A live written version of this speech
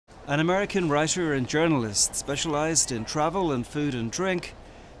An American writer and journalist specialised in travel and food and drink,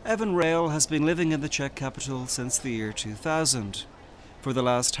 Evan Rail has been living in the Czech capital since the year 2000. For the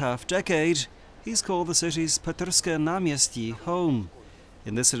last half-decade, he's called the city's Petrské náměstí home.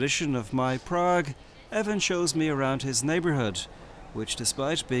 In this edition of My Prague, Evan shows me around his neighbourhood, which,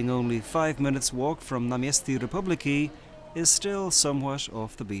 despite being only 5 minutes' walk from Náměstí Republiky, is still somewhat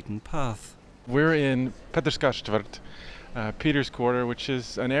off the beaten path. We're in Petrské čtvrt, Peter's Quarter, which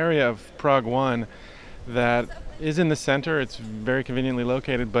is an area of Prague 1 that is in the center. It's very conveniently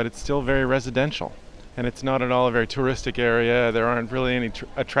located, but it's still very residential. And it's not at all a very touristic area. There aren't really any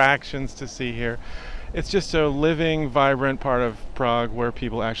attractions to see here. It's just a living, vibrant part of Prague where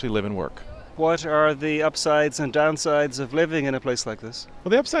people actually live and work. What are the upsides and downsides of living in a place like this?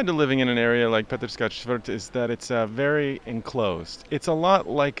 Well, the upside to living in an area like Petrské čtvrt is that it's very enclosed. It's a lot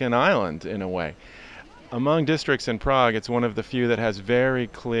like an island in a way. Among districts in Prague, it's one of the few that has very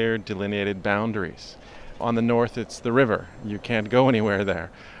clear delineated boundaries. On the north, it's the river. You can't go anywhere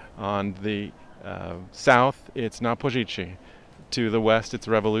there. On the south, it's Nápořičí. To the west, it's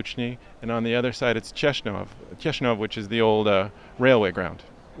Revoluční. And on the other side, it's Čechnov, which is the old railway ground.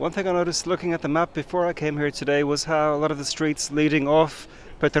 One thing I noticed looking at the map before I came here today was how a lot of the streets leading off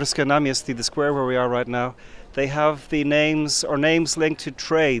Petrské náměstí, the square where we are right now, they have the names linked to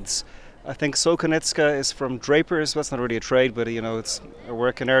trades. I think Sokonecka is from drapers. Well, that's not really a trade, but it's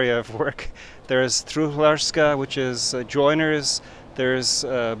an area of work. There's Truhlarska, which is joiners. There's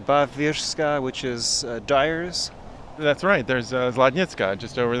Bavirska, which is dyers. That's right. There's Zlatnická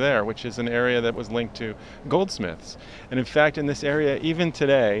just over there, which is an area that was linked to goldsmiths. And in fact, in this area, even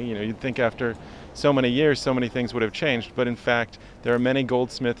today, you'd think after so many years, so many things would have changed. But in fact, there are many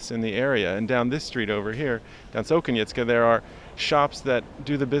goldsmiths in the area. And down this street over here, down Sokonecka, there are shops that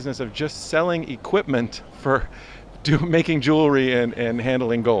do the business of just selling equipment for making jewelry and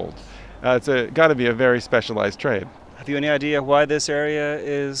handling gold. It's got to be a very specialized trade. Have you any idea why this area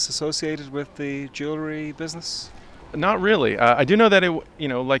is associated with the jewelry business? Not really. I do know that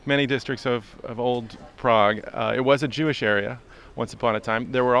like many districts of old Prague, it was a Jewish area once upon a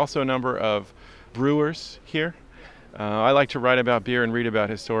time. There were also a number of brewers here. I like to write about beer and read about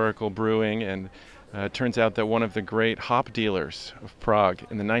historical brewing, and it turns out that one of the great hop dealers of Prague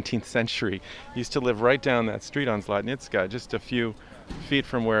in the 19th century used to live right down that street on Zlatnická, just a few feet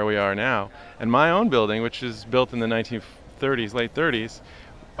from where we are now. And my own building, which is built in the 1930s, late 30s,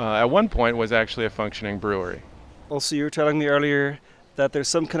 at one point was actually a functioning brewery. Also, you were telling me earlier that there's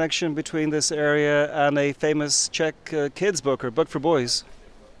some connection between this area and a famous Czech kids book, or book for boys,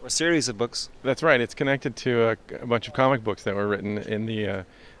 or a series of books. That's right. It's connected to a bunch of comic books that were written in the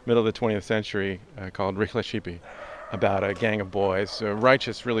middle of the 20th century called Rychle Šípy, about a gang of boys,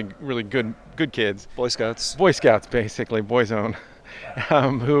 righteous, really good kids. Boy Scouts. Boy Scouts, basically, boys own,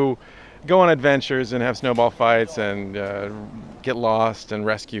 who go on adventures and have snowball fights and get lost and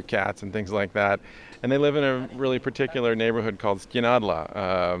rescue cats and things like that. And they live in a really particular neighborhood called Stěnadla,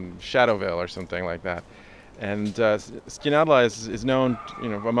 Shadowville or something like that. And Stěnadla is known,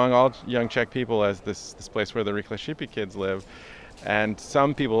 among all young Czech people as this place where the Rychle Šípy kids live. And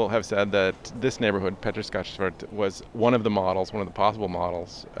some people have said that this neighborhood, Petrské čtvrt, was one of the possible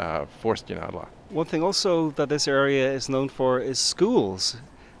models for Stěnadla. One thing also that this area is known for is schools.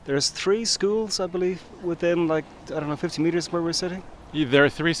 There's 3 schools, I believe, within 50 meters where we're sitting. There are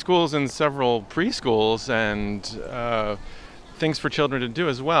 3 schools and several preschools and things for children to do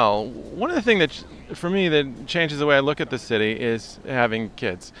as well. One of the things that, for me, that changes the way I look at the city is having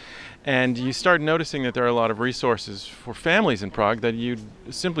kids. And you start noticing that there are a lot of resources for families in Prague that you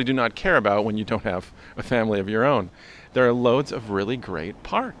simply do not care about when you don't have a family of your own. There are loads of really great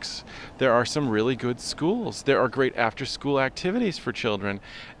parks. There are some really good schools. There are great after-school activities for children.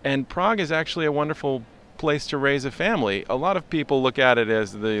 And Prague is actually a wonderful place to raise a family. A lot of people look at it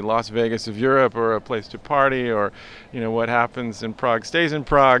as the Las Vegas of Europe, or a place to party, or what happens in Prague stays in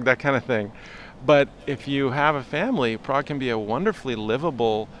Prague, that kind of thing. But if you have a family, Prague can be a wonderfully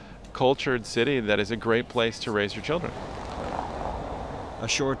livable, cultured city that is a great place to raise your children. A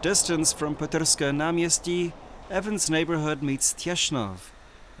short distance from Petrské náměstí, Evan's neighbourhood meets Čechnov,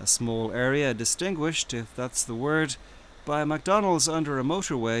 a small area distinguished, if that's the word, by a McDonald's under a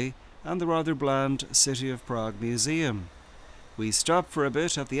motorway and the rather bland City of Prague Museum. We stop for a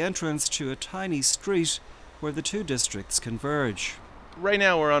bit at the entrance to a tiny street where the 2 districts converge. Right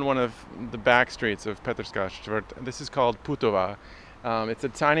now we're on one of the back streets of Petrské čtvrt. This is called Putova. It's a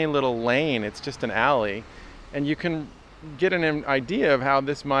tiny little lane. It's just an alley. And you can get an idea of how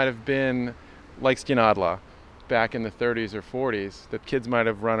this might have been like Stěnadla back in the 30s or 40s. The kids might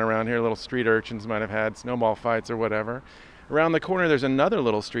have run around here, little street urchins might have had snowball fights or whatever. Around the corner, there's another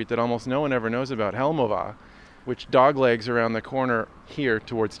little street that almost no one ever knows about, Helmova, which doglegs around the corner here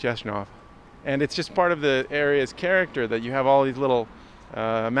towards Těšnov. And it's just part of the area's character that you have all these little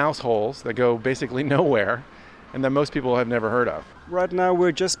mouse holes that go basically nowhere and that most people have never heard of. Right now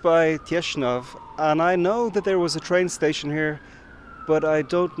we're just by Těšnov, and I know that there was a train station here, but I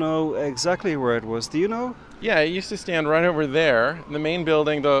don't know exactly where it was. Do you know? Yeah, it used to stand right over there. The main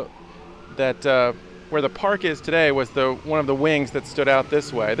building, where the park is today, was one of the wings that stood out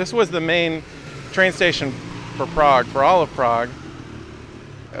this way. This was the main train station for Prague, for all of Prague.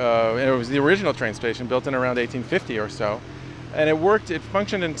 It was the original train station, built in around 1850 or so. And it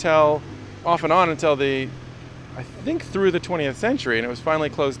functioned off and on until I think through the 20th century, and it was finally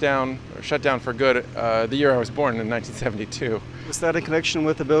closed down, or shut down for good, the year I was born in 1972. Was that in connection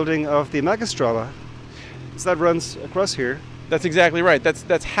with the building of the Magistrala? Because that runs across here. That's exactly right.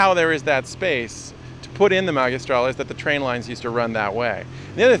 That's how there is that space to put in the Magistrala, is that the train lines used to run that way.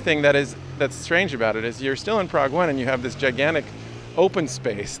 And the other thing that's strange about it is you're still in Prague 1 and you have this gigantic open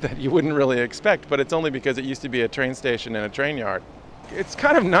space that you wouldn't really expect, but it's only because it used to be a train station and a train yard. It's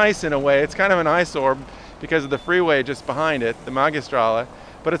kind of nice in a way. It's kind of an eyesore because of the freeway just behind it, the Magistrala,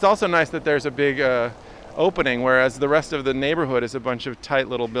 but it's also nice that there's a big opening, whereas the rest of the neighborhood is a bunch of tight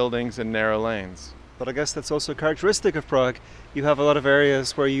little buildings and narrow lanes. But I guess that's also characteristic of Prague. You have a lot of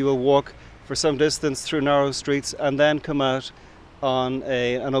areas where you will walk for some distance through narrow streets and then come out on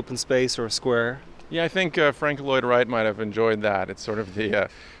an open space or a square. Yeah, I think Frank Lloyd Wright might have enjoyed that. It's sort of the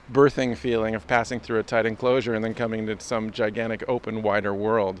birthing feeling of passing through a tight enclosure and then coming to some gigantic open, wider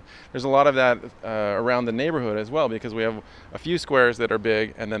world. There's a lot of that around the neighborhood as well, because we have a few squares that are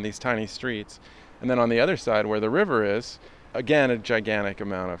big and then these tiny streets. And then on the other side where the river is, again, a gigantic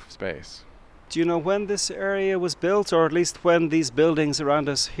amount of space. Do you know when this area was built, or at least when these buildings around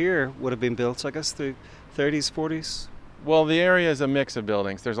us here would have been built? I guess the 30s, 40s? Well, the area is a mix of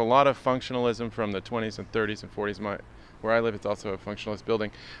buildings. There's a lot of functionalism from the 20s and 30s and 40s. Where I live, it's also a functionalist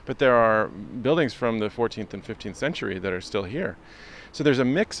building. But there are buildings from the 14th and 15th century that are still here. So there's a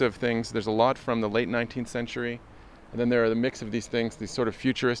mix of things. There's a lot from the late 19th century. And then there are the mix of these things, these sort of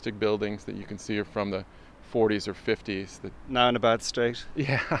futuristic buildings that you can see are from the 40s or 50s. Now in a bad state.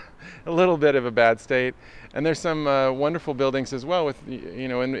 Yeah, a little bit of a bad state. And there's some wonderful buildings as well. With, you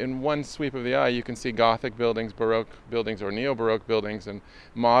know, in one sweep of the eye, you can see Gothic buildings, Baroque buildings, or Neo-Baroque buildings, and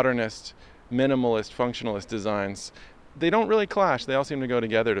modernist, minimalist, functionalist designs. They don't really clash. They all seem to go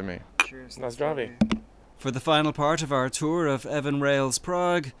together to me. Cheers. Na zdraví. For the final part of our tour of Evan Rail's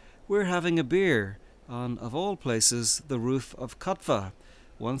Prague, we're having a beer on, of all places, the roof of Kotva,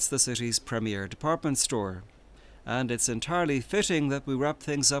 once the city's premier department store. And it's entirely fitting that we wrap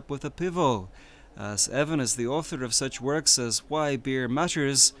things up with a pivo, as Evan is the author of such works as Why Beer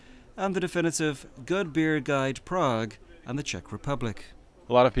Matters and the definitive Good Beer Guide Prague and the Czech Republic.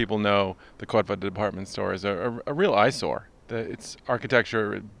 A lot of people know the Kotva department store is a real eyesore. It's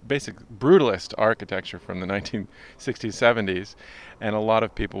architecture, basic brutalist architecture from the 1960s, 70s, and a lot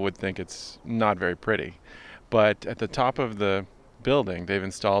of people would think it's not very pretty. But at the top of the building, they've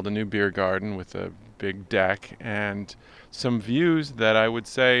installed a new beer garden with a big deck and some views that I would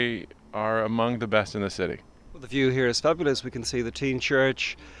say are among the best in the city. Well, the view here is fabulous. We can see the Teen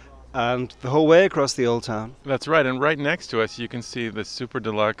Church and the whole way across the old town. That's right, and right next to us you can see the super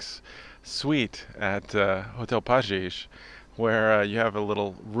deluxe suite at Hotel Paříž, where you have a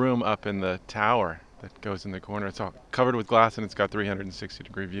little room up in the tower that goes in the corner. It's all covered with glass and it's got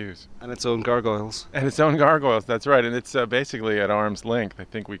 360-degree views. And its own gargoyles. And its own gargoyles, that's right. And it's basically at arm's length. I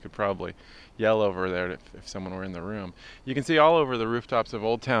think we could probably yell over there if someone were in the room. You can see all over the rooftops of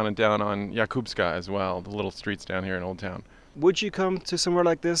Old Town and down on Jakubska as well, the little streets down here in Old Town. Would you come to somewhere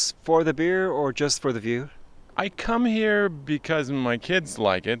like this for the beer or just for the view? I come here because my kids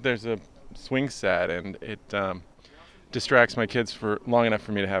like it. There's a swing set and it distracts my kids for long enough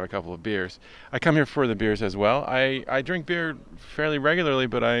for me to have a couple of beers. I come here for the beers as well. I drink beer fairly regularly,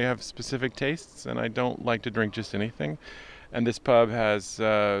 but I have specific tastes and I don't like to drink just anything. And this pub has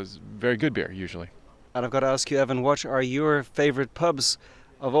very good beer usually. And I've got to ask you, Evan, what are your favorite pubs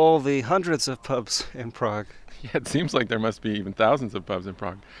of all the hundreds of pubs in Prague? Yeah, it seems like there must be even thousands of pubs in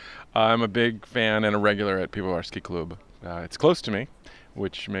Prague. I'm a big fan and a regular at Pivovarský klub. It's close to me,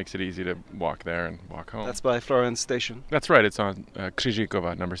 which makes it easy to walk there and walk home. That's by Florence Station. That's right. It's on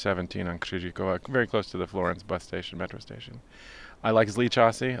Křižíkova, number 17 on Křižíkova, very close to the Florence bus station, metro station. I like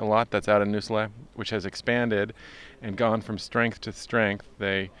Zlíčáci a lot. That's out in Nusle, which has expanded and gone from strength to strength.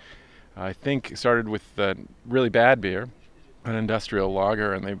 They, I think, started with really bad beer, an industrial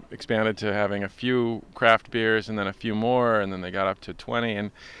lager, and they expanded to having a few craft beers and then a few more, and then they got up to 20.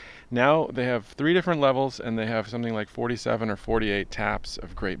 And Now they have 3 different levels, and they have something like 47 or 48 taps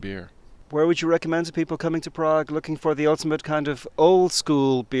of great beer. Where would you recommend to people coming to Prague looking for the ultimate kind of old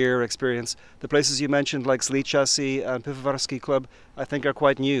school beer experience? The places you mentioned like Zličasy and Pivovarský Club I think are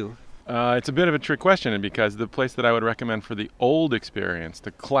quite new. It's a bit of a trick question because the place that I would recommend for the old experience,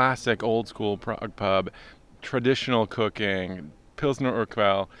 the classic old school Prague pub, traditional cooking, Pilsner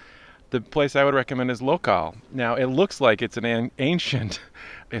Urquell, the place I would recommend is Lokal. Now, it looks like it's an ancient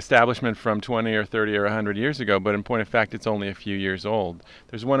establishment from 20 or 30 or 100 years ago, but in point of fact, it's only a few years old.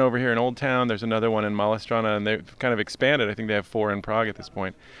 There's one over here in Old Town, there's another one in Malestrana, and they've kind of expanded. I think they have 4 in Prague at this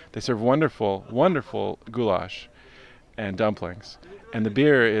point. They serve wonderful, wonderful goulash and dumplings. And the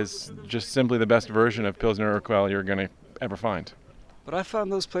beer is just simply the best version of Pilsner Urquell you're going to ever find. But I found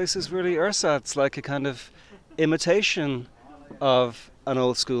those places really ersatz, like a kind of imitation of an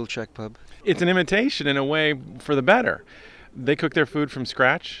old school Czech pub. It's an imitation in a way for the better. They cook their food from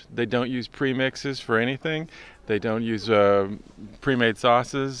scratch. They don't use premixes for anything. They don't use pre-made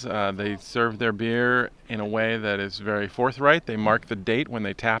sauces. They serve their beer in a way that is very forthright. They mark the date when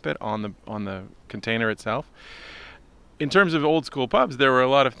they tap it on the container itself. In terms of old school pubs, there were a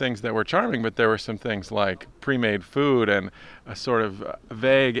lot of things that were charming, but there were some things like pre-made food and a sort of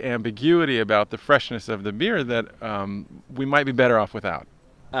vague ambiguity about the freshness of the beer that we might be better off without.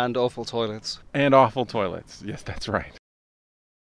 And awful toilets. And awful toilets. Yes, that's right.